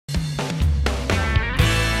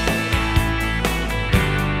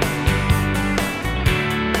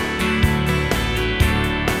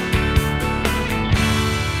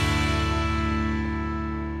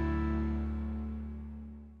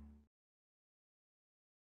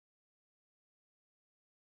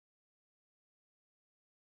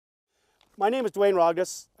My name is Dwayne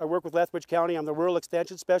Rogness. I work with Lethbridge County. I'm the Rural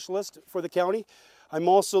Extension Specialist for the county. I'm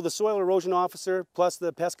also the Soil Erosion Officer plus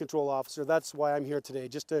the Pest Control Officer. That's why I'm here today,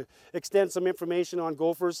 just to extend some information on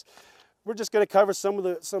gophers. We're just going to cover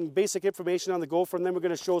some basic information on the gopher, and then we're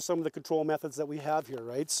going to show some of the control methods that we have here,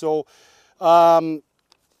 right? So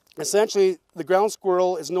essentially, the ground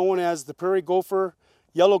squirrel is known as the prairie gopher,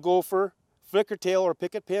 yellow gopher, flicker tail, or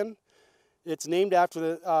picket pin. It's named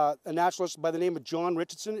after a naturalist by the name of John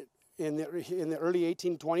Richardson in the early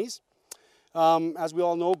 1820s. As we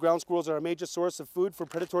all know, ground squirrels are a major source of food for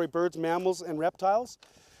predatory birds, mammals, and reptiles.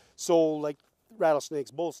 So like rattlesnakes,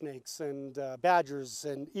 bull snakes, and badgers,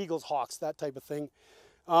 and eagles, hawks, that type of thing.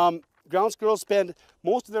 Ground squirrels spend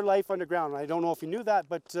most of their life underground. I don't know if you knew that,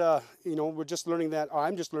 but you know, we're just learning that.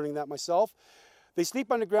 I'm just learning that myself. They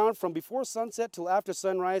sleep underground from before sunset till after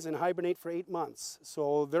sunrise and hibernate for 8 months.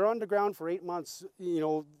 So they're underground for 8 months. You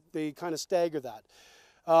know, they kind of stagger that.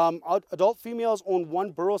 Adult females own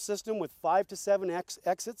one burrow system with 5 to 7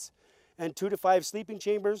 exits and 2 to 5 sleeping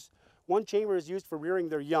chambers. One chamber is used for rearing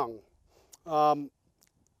their young.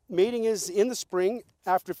 Mating is in the spring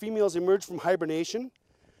after females emerge from hibernation.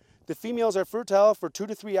 The females are fertile for 2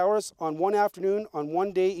 to 3 hours on one afternoon on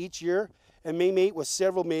one day each year and may mate with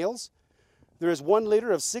several males. There is 1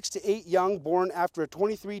 litter of 6 to 8 young born after a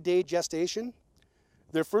 23-day gestation.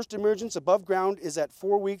 Their first emergence above ground is at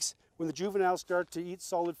 4 weeks when the juveniles start to eat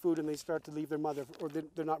solid food and they start to leave their mother, or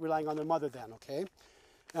they're not relying on their mother then, okay?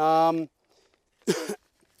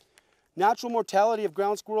 Natural mortality of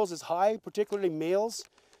ground squirrels is high, particularly males.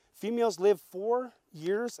 Females live 4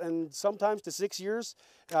 years and sometimes to 6 years.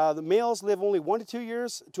 The males live only 1 to 2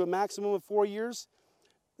 years to a maximum of 4 years.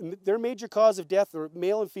 Their major cause of death, or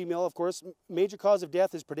male and female, of course, major cause of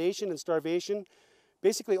death is predation and starvation.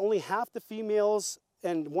 Basically, only half the females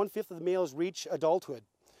and 1/5 of the males reach adulthood.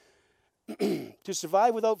 To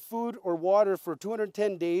survive without food or water for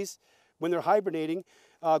 210 days when they're hibernating,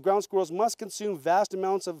 ground squirrels must consume vast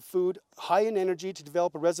amounts of food high in energy to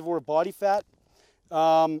develop a reservoir of body fat.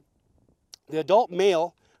 The adult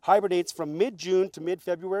male hibernates from mid-June to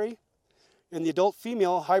mid-February, and the adult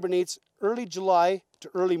female hibernates early July to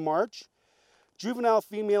early March. Juvenile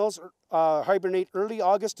females hibernate early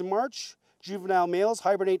August to March. Juvenile males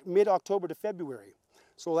hibernate mid-October to February.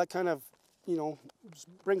 So that kind of, you know,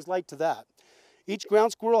 brings light to that. Each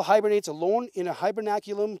ground squirrel hibernates alone in a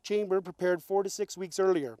hibernaculum chamber prepared 4 to 6 weeks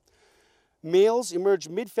earlier. Males emerge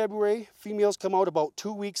mid-February. Females come out about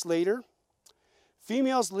 2 weeks later.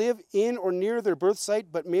 Females live in or near their birth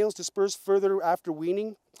site, but males disperse further after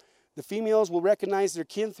weaning. The females will recognize their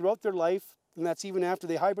kin throughout their life, and that's even after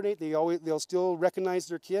they hibernate. They'll still recognize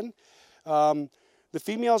their kin. The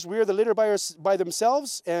females rear the litter by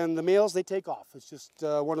themselves, and the males, they take off. It's just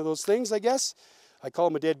one of those things, I guess. I call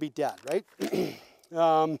them a deadbeat dad, right?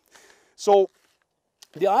 So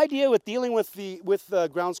the idea with dealing with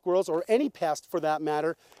ground squirrels, or any pest for that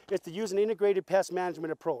matter, is to use an integrated pest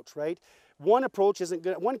management approach, right? One approach isn't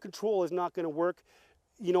good. One control is not going to work,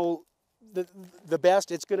 you know, the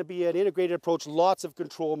best. It's going to be an integrated approach, lots of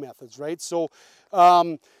control methods, right? So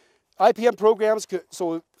IPM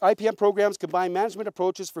programs combine management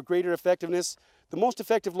approaches for greater effectiveness. The most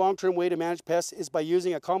effective long-term way to manage pests is by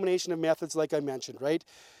using a combination of methods like I mentioned, right?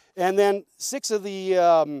 And then 6 of the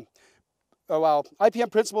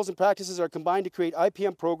IPM principles and practices are combined to create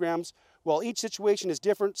IPM programs. While each situation is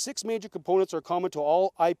different, 6 major components are common to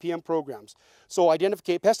all IPM programs. So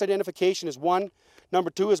pest identification is 1. Number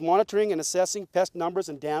 2 is monitoring and assessing pest numbers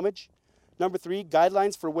and damage. Number 3,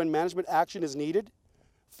 guidelines for when management action is needed.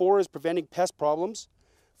 4 is preventing pest problems.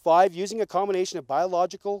 5, using a combination of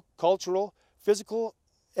biological, cultural, physical,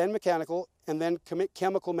 and mechanical, and then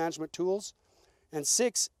chemical management tools. And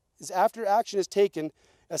 6 is after action is taken,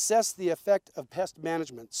 assess the effect of pest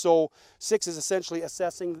management. So 6 is essentially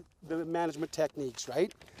assessing the management techniques,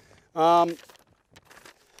 right?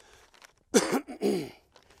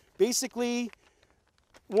 Basically,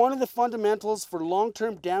 one of the fundamentals for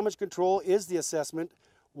long-term damage control is the assessment.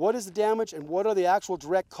 What is the damage and what are the actual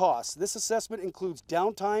direct costs? This assessment includes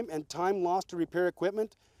downtime and time lost to repair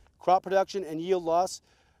equipment, crop production and yield loss,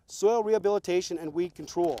 soil rehabilitation, and weed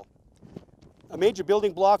control. A major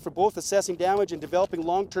building block for both assessing damage and developing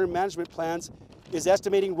long-term management plans is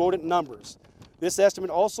estimating rodent numbers. This estimate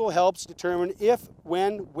also helps determine if,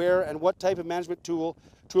 when, where, and what type of management tool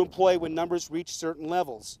to employ when numbers reach certain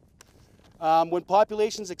levels. When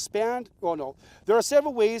populations expand, there are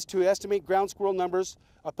several ways to estimate ground squirrel numbers.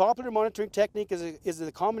 A popular monitoring technique is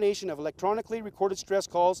the combination of electronically recorded stress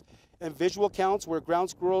calls and visual counts where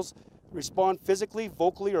ground squirrels respond physically,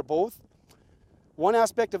 vocally, or both. One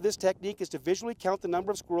aspect of this technique is to visually count the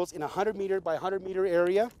number of squirrels in a 100 meter by 100 meter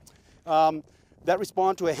area. that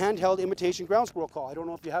respond to a handheld imitation ground squirrel call. I don't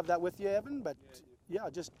know if you have that with you, Evan, but yeah,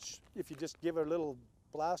 just if you just give it a little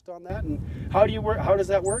blast on that. And how do you work? How does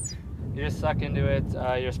that work? You just suck into it.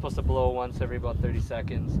 You're supposed to blow once every about 30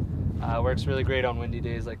 seconds. Works really great on windy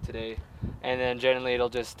days like today. And then generally it'll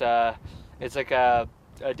just, it's like a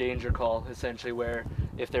danger call essentially, where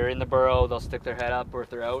if they're in the burrow, they'll stick their head up, or if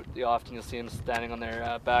they're out, often you'll see them standing on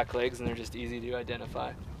their back legs, and they're just easy to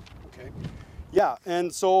identify. Okay. Yeah,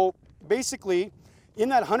 and so basically in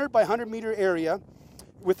that 100 by 100 meter area,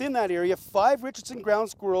 within that area, 5 Richardson ground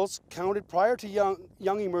squirrels counted prior to young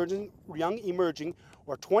emerging,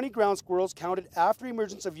 or 20 ground squirrels counted after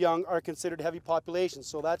emergence of young are considered heavy populations.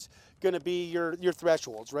 So that's going to be your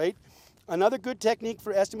thresholds, right? Another good technique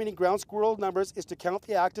for estimating ground squirrel numbers is to count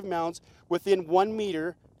the active mounds within 1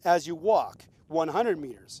 meter as you walk, 100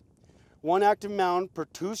 meters. 1 active mound per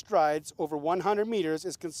 2 strides over 100 meters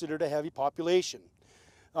is considered a heavy population.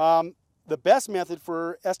 The best method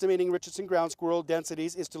for estimating Richardson ground squirrel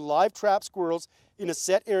densities is to live trap squirrels in a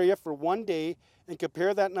set area for 1 day and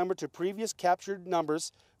compare that number to previous captured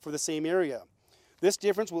numbers for the same area. This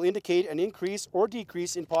difference will indicate an increase or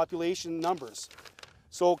decrease in population numbers.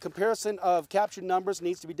 So comparison of captured numbers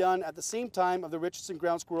needs to be done at the same time of the Richardson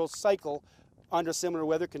ground squirrel cycle under similar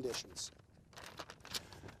weather conditions.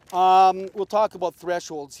 We'll talk about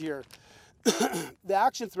thresholds here. The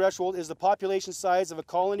action threshold is the population size of a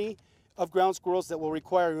colony of ground squirrels that will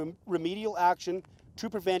require remedial action to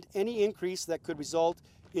prevent any increase that could result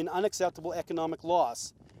in unacceptable economic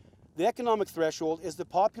loss. The economic threshold is the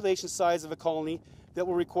population size of a colony that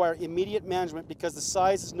will require immediate management because the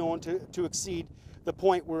size is known to exceed the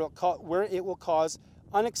point where it will cause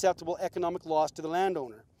unacceptable economic loss to the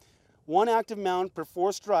landowner. 1 active mound per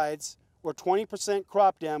 4 strides, or 20%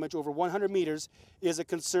 crop damage over 100 meters, is a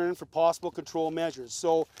concern for possible control measures.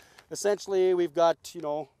 So essentially we've got,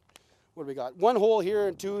 what do we got? 1 hole here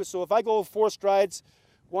and 2. So if I go 4 strides,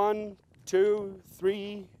 1, 2,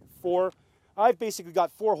 3, 4, I've basically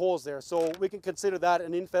got 4 holes there. So we can consider that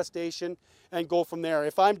an infestation and go from there.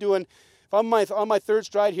 If I'm on my 3rd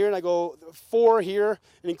stride here and I go 4 here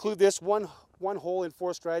and include this one hole in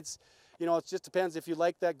 4 strides, it just depends if you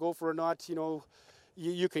like that gopher or not.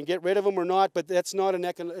 You can get rid of them or not, but that's not an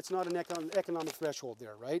economic threshold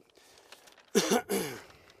there, right?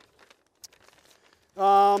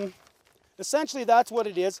 Essentially, that's what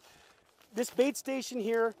it is. This bait station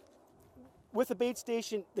here, with the bait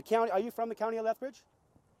station, the county. Are you from the county of Lethbridge?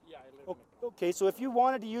 Yeah, I live in Okay, so if you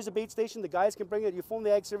wanted to use a bait station, the guys can bring it. You phone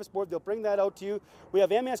the Ag Service Board, they'll bring that out to you. We have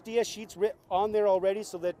MSDS sheets on there already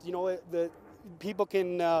so that the people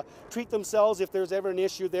can treat themselves if there's ever an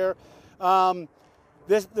issue there.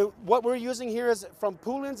 What we're using here is from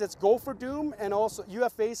Poulin's. It's Gopher Doom, and also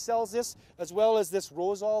UFA sells this as well as this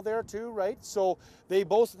Rosal there too, right? So they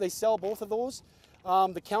sell both of those.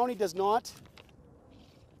 The county does not.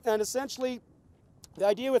 And essentially, the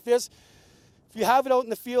idea with this, if you have it out in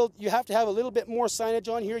the field, you have to have a little bit more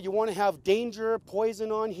signage on here. You want to have danger, poison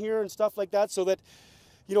on here and stuff like that so that,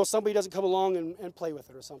 somebody doesn't come along and play with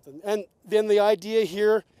it or something. And then the idea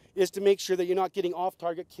here is to make sure that you're not getting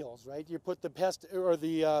off-target kills, right? You put the pest or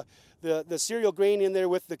the cereal grain in there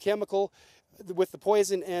with the chemical, with the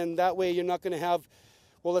poison, and that way you're not going to have,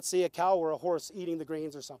 well, let's say a cow or a horse eating the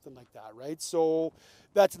grains or something like that, right? So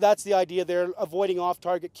that's the idea there, avoiding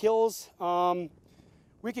off-target kills.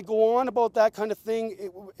 We could go on about that kind of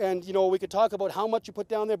thing, and we could talk about how much you put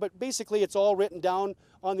down there, but basically it's all written down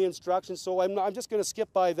on the instructions, so I'm just going to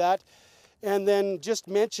skip by that, and then just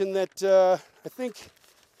mention that I think,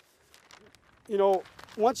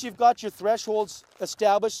 once you've got your thresholds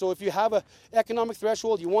established, so if you have an economic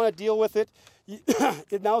threshold, you want to deal with it,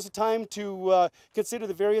 now's the time to consider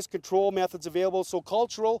the various control methods available. So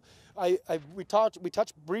cultural, we touched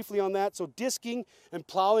briefly on that. So disking and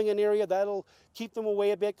plowing an area, that'll keep them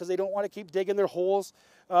away a bit because they don't want to keep digging their holes.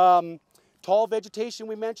 Tall vegetation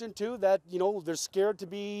we mentioned too, that they're scared to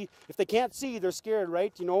be, if they can't see, they're scared,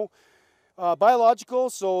 right? Biological,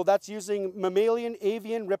 so that's using mammalian,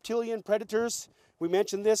 avian, reptilian predators. We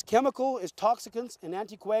mentioned this. Chemical is toxicants and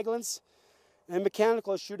anticoagulants. And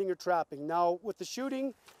mechanical is shooting or trapping. Now, with the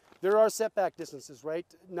shooting, there are setback distances, right?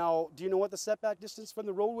 Now, do you know what the setback distance from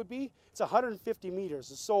the road would be? It's 150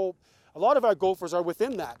 meters. So a lot of our gophers are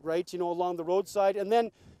within that, right? Along the roadside. And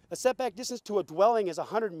then a setback distance to a dwelling is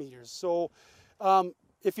 100 meters. So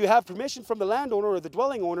if you have permission from the landowner or the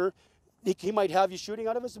dwelling owner, he might have you shooting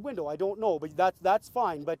out of his window. I don't know, but that's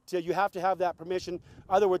fine. But you have to have that permission. In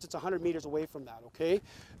other words, it's 100 meters away from that, okay?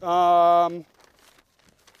 I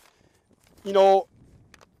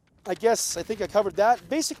think I covered that.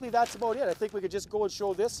 Basically, that's about it. I think we could just go and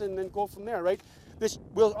show this and then go from there, right?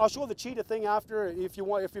 I'll show the cheetah thing after if you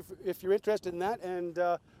want, if you're interested in that, and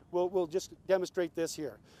we'll just demonstrate this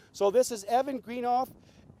here. So this is Evan Greenoff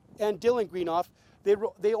and Dylan Greenoff. They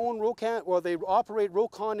own Rocan, or they operate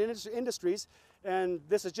Rokon Industries, and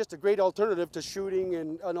this is just a great alternative to shooting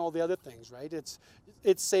and all the other things, right? It's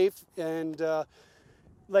safe, and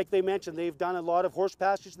like they mentioned, they've done a lot of horse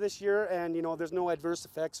pastures this year, and you know, there's no adverse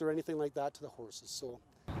effects or anything like that to the horses. So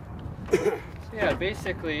yeah,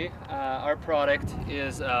 basically our product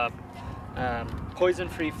is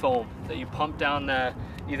poison-free foam that you pump down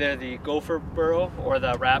either the gopher burrow or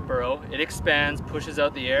the rat burrow. It expands, pushes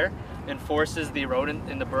out the air, and forces the rodent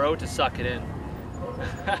in the burrow to suck it in.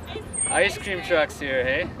 Ice cream trucks here,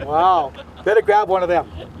 hey? Wow, better grab one of them.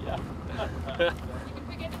 Yeah. You can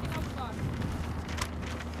pick anything off the box.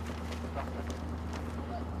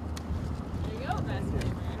 There you go, best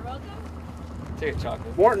flavor. You're welcome. Take a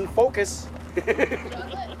chocolate. Morton, focus. Chocolate.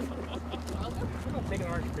 Welcome. Take an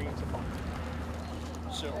orange cream.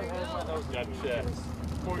 So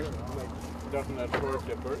that's nothing that forest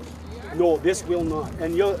at birds. No, this will not,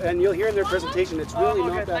 and you'll hear in their presentation. It's really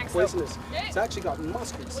not that thanks, poisonous. It's actually got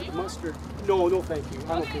mustard. No, thank you.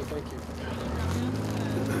 I'm okay, thank you.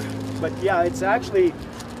 But yeah, it's actually,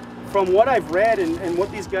 from what I've read and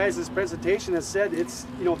what these guys' presentation has said, it's,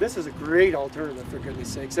 you know, this is a great alternative, for goodness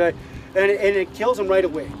sakes, and it kills them right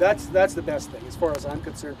away. That's the best thing as far as I'm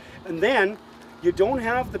concerned. And then you don't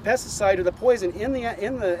have the pesticide or the poison in the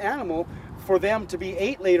animal for them to be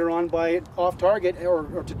ate later on by off target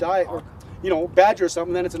or to die, or you know, badger or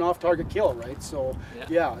something. Then it's an off target kill, right? So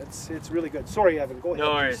yeah, it's really good. Sorry, Evan, go ahead.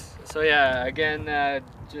 No worries. So yeah, again,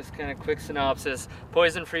 just kind of quick synopsis.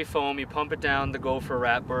 Poison-free foam, you pump it down the gopher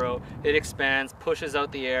rat burrow. It expands, pushes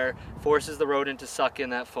out the air, forces the rodent to suck in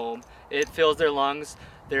that foam. It fills their lungs.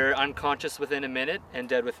 They're unconscious within a minute and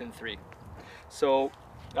dead within 3. So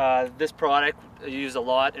this product I use a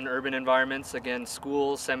lot in urban environments. Again,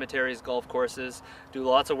 schools, cemeteries, golf courses. Do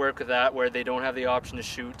lots of work with that where they don't have the option to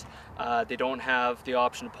shoot. They don't have the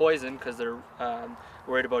option to poison because they're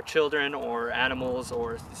worried about children or animals,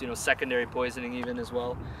 or you know, secondary poisoning even as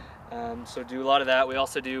well. So do a lot of that. We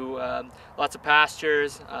also do lots of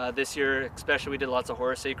pastures. This year especially we did lots of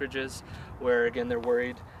horse acreages where again they're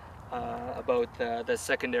worried about the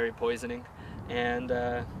secondary poisoning. And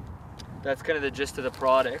that's kind of the gist of the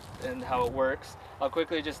product and how it works. I'll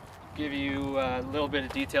quickly just give you a little bit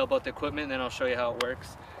of detail about the equipment, and then I'll show you how it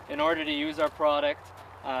works. In order to use our product,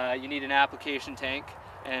 you need an application tank,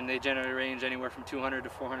 and they generally range anywhere from 200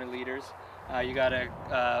 to 400 liters. You got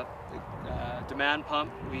a demand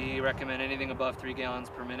pump. We recommend anything above 3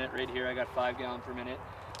 gallons per minute. Right here I got 5 gallons per minute.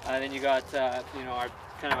 Then you got you know,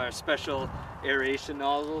 our special aeration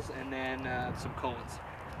nozzles, and then some cones.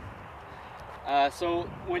 So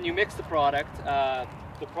when you mix the product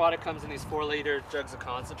comes in these 4-liter jugs of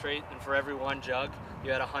concentrate, and for every 1 jug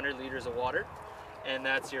you add 100 liters of water, and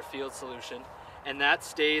that's your field solution. And that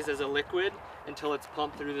stays as a liquid until it's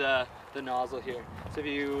pumped through the nozzle here. So if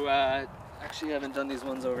you actually haven't done these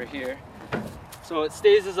ones over here, so it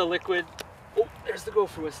stays as a liquid. Oh, there's the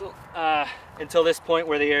gopher whistle. Until this point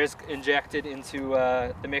where the air is injected into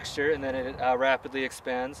the mixture, and then it rapidly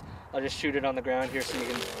expands. I'll just shoot it on the ground here so you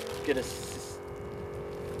can get a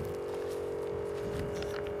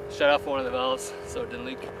shut off one of the valves so it didn't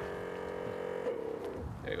leak.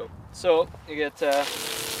 There you go. So you get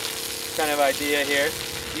kind of idea here.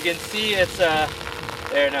 You can see it's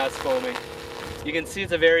there, now it's foaming. You can see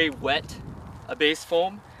it's a very wet base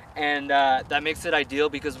foam, and that makes it ideal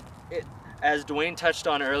because as Dwayne touched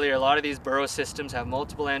on earlier, a lot of these burrow systems have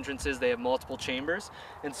multiple entrances, they have multiple chambers,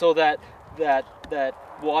 and so that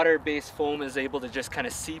water-based foam is able to just kind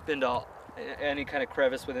of seep into any kind of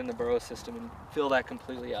crevice within the burrow system and fill that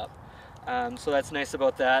completely up. So that's nice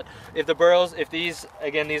about that. If the burrows, if these,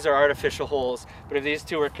 again, these are artificial holes, but if these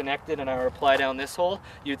two are connected and I were to apply down this hole,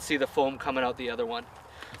 you'd see the foam coming out the other one.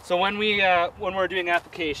 So when we're doing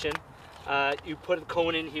application, you put a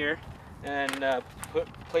cone in here and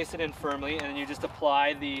place it in firmly, and then you just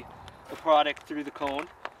apply the product through the cone.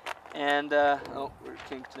 And oh, we're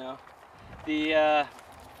kinked now. The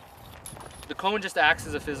cone just acts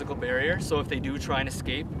as a physical barrier, so if they do try and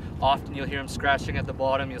escape, often you'll hear them scratching at the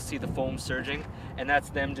bottom, you'll see the foam surging, and that's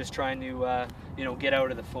them just trying to you know, get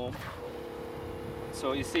out of the foam.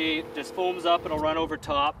 So you see, just foams up, it'll run over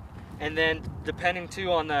top, and then depending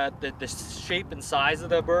too on the shape and size of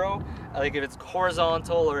the burrow, like if it's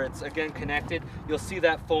horizontal or it's again connected, you'll see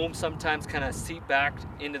that foam sometimes kind of seep back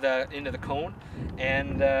into the cone,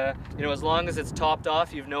 and you know, as long as it's topped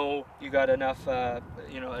off, you got enough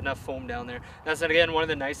you know, enough foam down there. That's again one of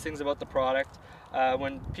the nice things about the product.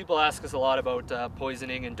 when people ask us a lot about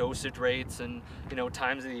poisoning and dosage rates and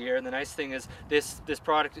times of the year, and the nice thing is this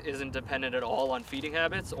product isn't dependent at all on feeding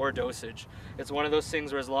habits or dosage. It's one of those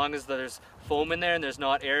things where as long as there's foam in there and there's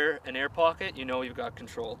not an air pocket, you've got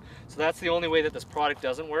control. So that's the only way that this product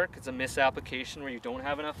doesn't work. It's a misapplication where you don't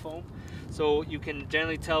have enough foam. So you can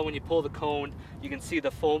generally tell when you pull the cone, you can see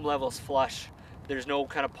the foam levels flush. There's no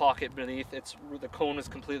kind of pocket beneath. The cone is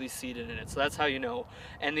completely seated in it, so that's how you know.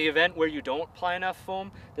 And the event where you don't apply enough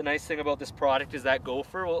foam, the nice thing about this product is that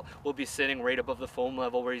Gopher will be sitting right above the foam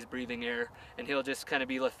level where he's breathing air, and he'll just kind of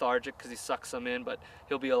be lethargic because he sucks some in, but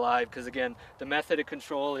he'll be alive because, again, the method of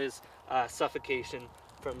control is suffocation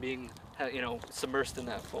from being submersed in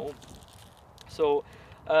that foam. So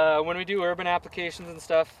when we do urban applications and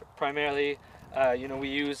stuff, primarily we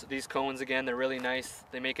use these cones. Again, they're really nice.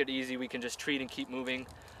 They make it easy. We can just treat and keep moving.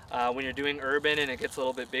 When you're doing urban and it gets a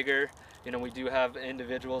little bit bigger, we do have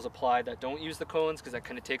individuals applied that don't use the cones because that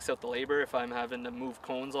kind of takes out the labor. If I'm having to move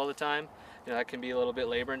cones all the time, that can be a little bit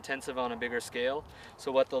labor intensive on a bigger scale.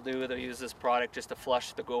 So what they'll do, they'll use this product just to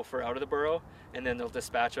flush the Gopher out of the burrow, and then they'll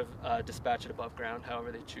dispatch it above ground,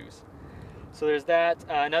 however they choose. So there's that.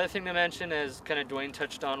 Another thing to mention, as kind of Dwayne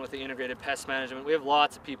touched on with the integrated pest management, we have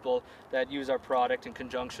lots of people that use our product in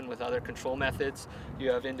conjunction with other control methods. You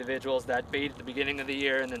have individuals that bait at the beginning of the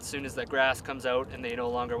year, and then as soon as the grass comes out and they no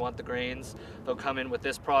longer want the grains, they'll come in with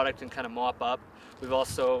this product and kind of mop up. We've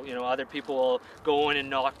also, other people will go in and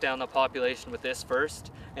knock down the population with this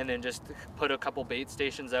first, and then just put a couple bait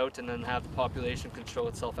stations out and then have the population control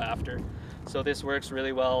itself after. So this works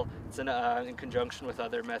really well. It's in conjunction with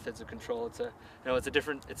other methods of control.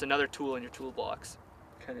 It's another tool in your toolbox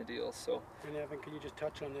kind of deal. So. And Evan, can you just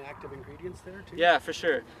touch on the active ingredients there too? Yeah, for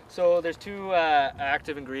sure. So there's two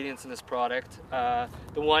active ingredients in this product. The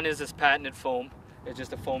one is this patented foam. It's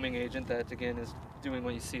just a foaming agent that, again, is doing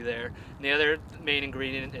what you see there. And the other main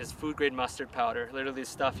ingredient is food grade mustard powder. Literally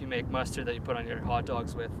stuff you make mustard that you put on your hot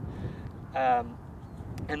dogs with. And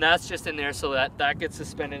that's just in there so that gets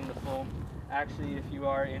suspended in the foam. Actually, if you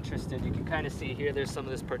are interested, you can kind of see here there's some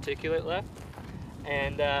of this particulate left.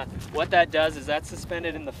 And what that does is that's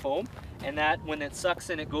suspended in the foam, and that when it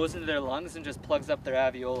sucks in, it goes into their lungs and just plugs up their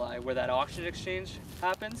alveoli where that oxygen exchange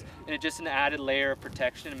happens, and it's just an added layer of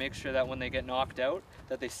protection to make sure that when they get knocked out,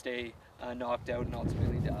 that they stay knocked out and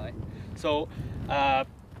ultimately die. So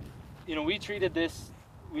we treated this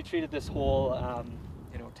whole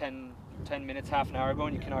 10 minutes, half an hour ago,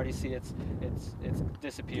 and you can already see it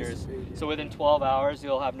disappears. So within 12 hours,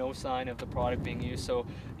 you'll have no sign of the product being used. So,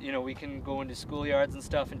 we can go into schoolyards and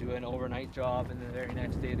stuff and do an overnight job, and the very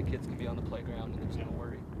next day the kids can be on the playground and there's no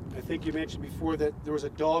worry. I think you mentioned before that there was a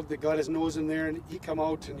dog that got his nose in there and he come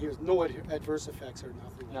out and he was no adverse effects or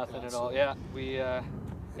nothing. Nothing at all. Yeah,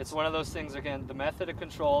 it's one of those things. Again, the method of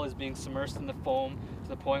control is being submersed in the foam to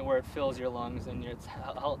the point where it fills your lungs, and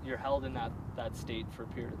you're held in that state for a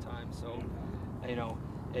period of time. So,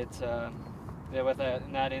 it's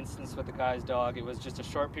in that instance with the guy's dog, it was just a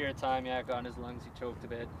short period of time. Yeah, it got in his lungs, he choked a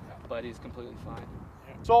bit, but he's completely fine.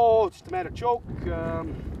 So it's just a matter of choke,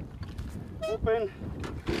 open.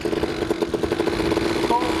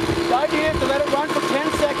 So the idea is to let it run for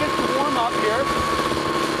 10 seconds to warm up here.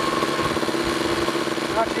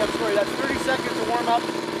 Actually, I'm sorry, that's 30 seconds to warm up,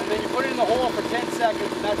 and then you put it in the hole for 10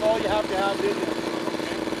 seconds, and that's all you have to have in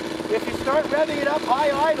there. If you start revving it up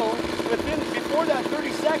high idle, before that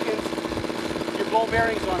 30 seconds, you blow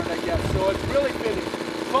bearings on it, I guess. So it's really finished.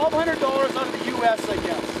 $1,200 out of the US, I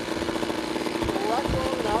guess. So we'll let go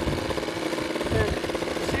it up, and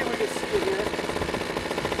see if we can see it here.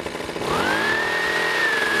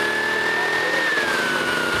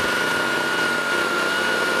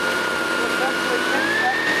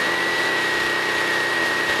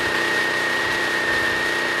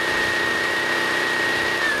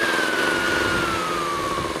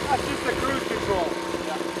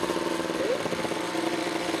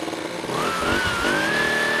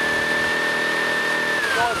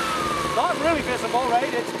 Visible,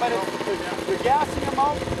 right? But you're gassing them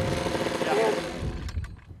out,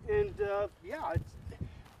 and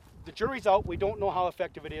the jury's out. We don't know how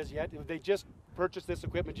effective it is yet. They just purchased this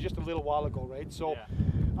equipment just a little while ago, right? So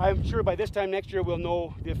I'm sure by this time next year we'll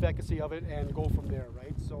know the efficacy of it and go from there,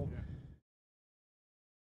 right? So. Yeah.